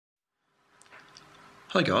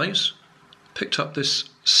Hi guys, picked up this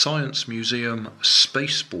Science Museum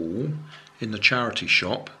space ball in the charity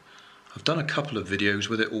shop. I've done a couple of videos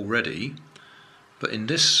with it already, but in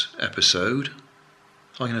this episode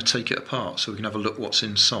I'm going to take it apart so we can have a look what's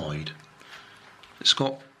inside. It's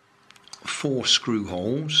got 4 screw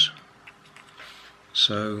holes,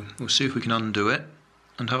 so we'll see if we can undo it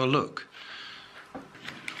and have a look.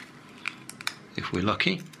 If we're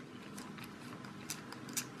lucky.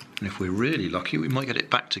 And if we're really lucky, we might get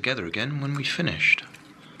it back together again when we've finished.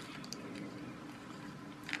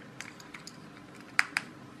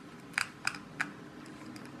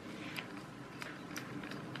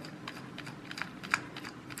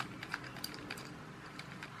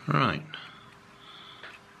 Right.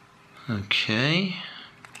 Okay.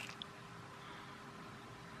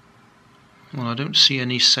 Well, I don't see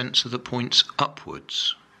any sensor that points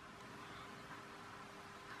upwards.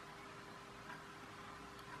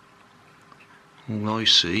 All I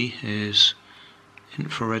see is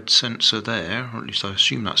infrared sensor there, or at least I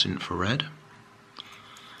assume that's infrared,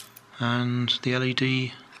 and the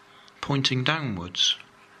LED pointing downwards.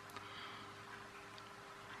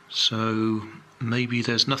 So maybe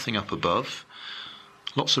there's nothing up above.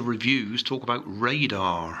 Lots of reviews talk about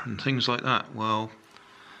radar and things like that. Well,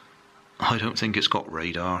 I don't think it's got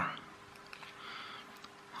radar.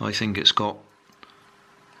 I think it's got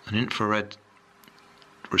an infrared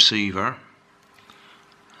receiver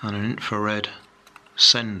and an infrared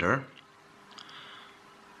sender,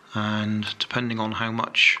 and depending on how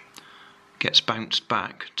much gets bounced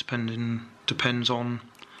back depends on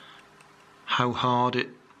how hard it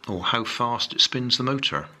or how fast it spins the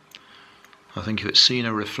motor. I think if it's seeing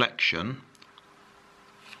a reflection,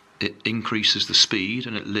 it increases the speed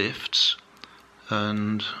and it lifts,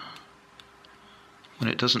 and when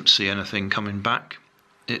it doesn't see anything coming back,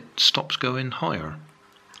 it stops going higher.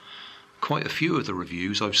 Quite a few of the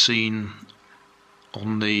reviews I've seen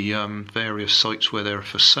on the various sites where they're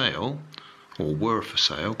for sale, or were for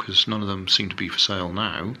sale, because none of them seem to be for sale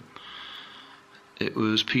now, it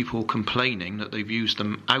was people complaining that they've used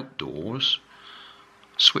them outdoors,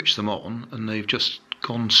 switched them on, and they've just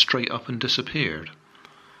gone straight up and disappeared.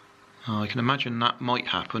 I can imagine that might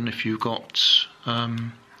happen if you've got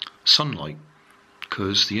sunlight,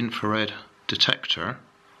 because the infrared detector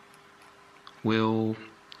will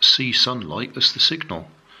see sunlight as the signal,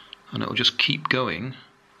 and it'll just keep going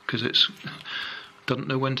because it doesn't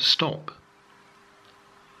know when to stop.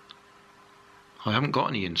 I haven't got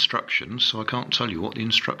any instructions, so I can't tell you what the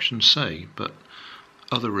instructions say, but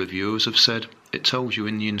other reviewers have said it tells you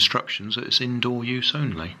in the instructions that it's indoor use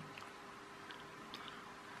only.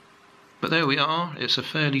 But there we are. It's a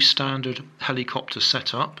fairly standard helicopter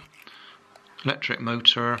setup. Electric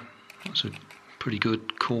motor, that's a pretty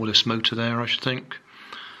good cordless motor there, I should think.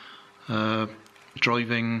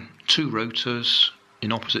 Driving 2 rotors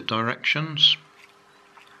in opposite directions.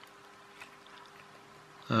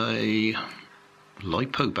 A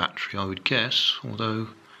LiPo battery, I would guess, although,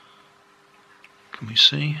 can we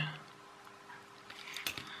see?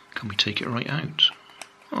 Can we take it right out?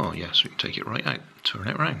 Oh yes, we can take it right out, turn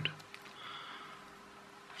it round.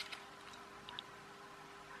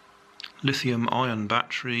 Lithium ion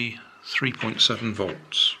battery, 3.7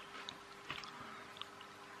 volts.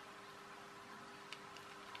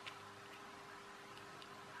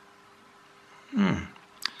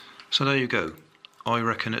 So there you go. I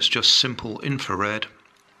reckon it's just simple infrared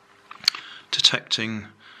detecting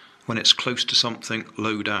when it's close to something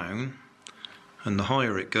low down, and the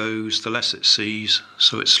higher it goes the less it sees,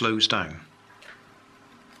 so it slows down.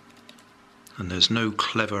 And there's no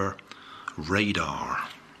clever radar.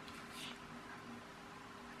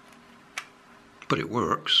 But it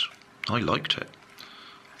works. I liked it.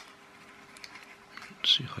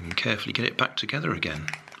 Let's see if I can carefully get it back together again.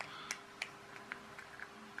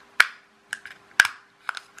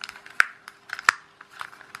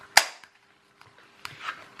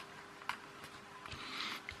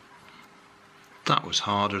 That was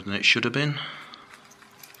harder than it should have been.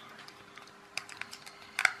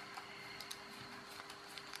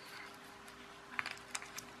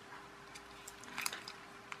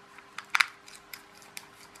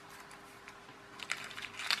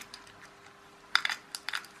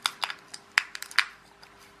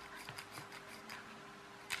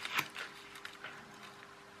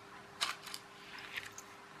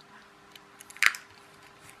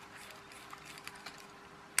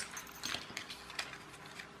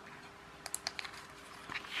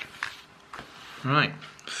 Right,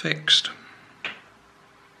 fixed.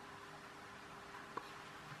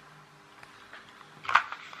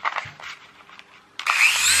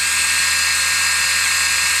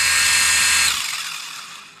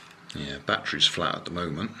 Yeah, battery's flat at the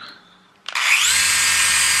moment.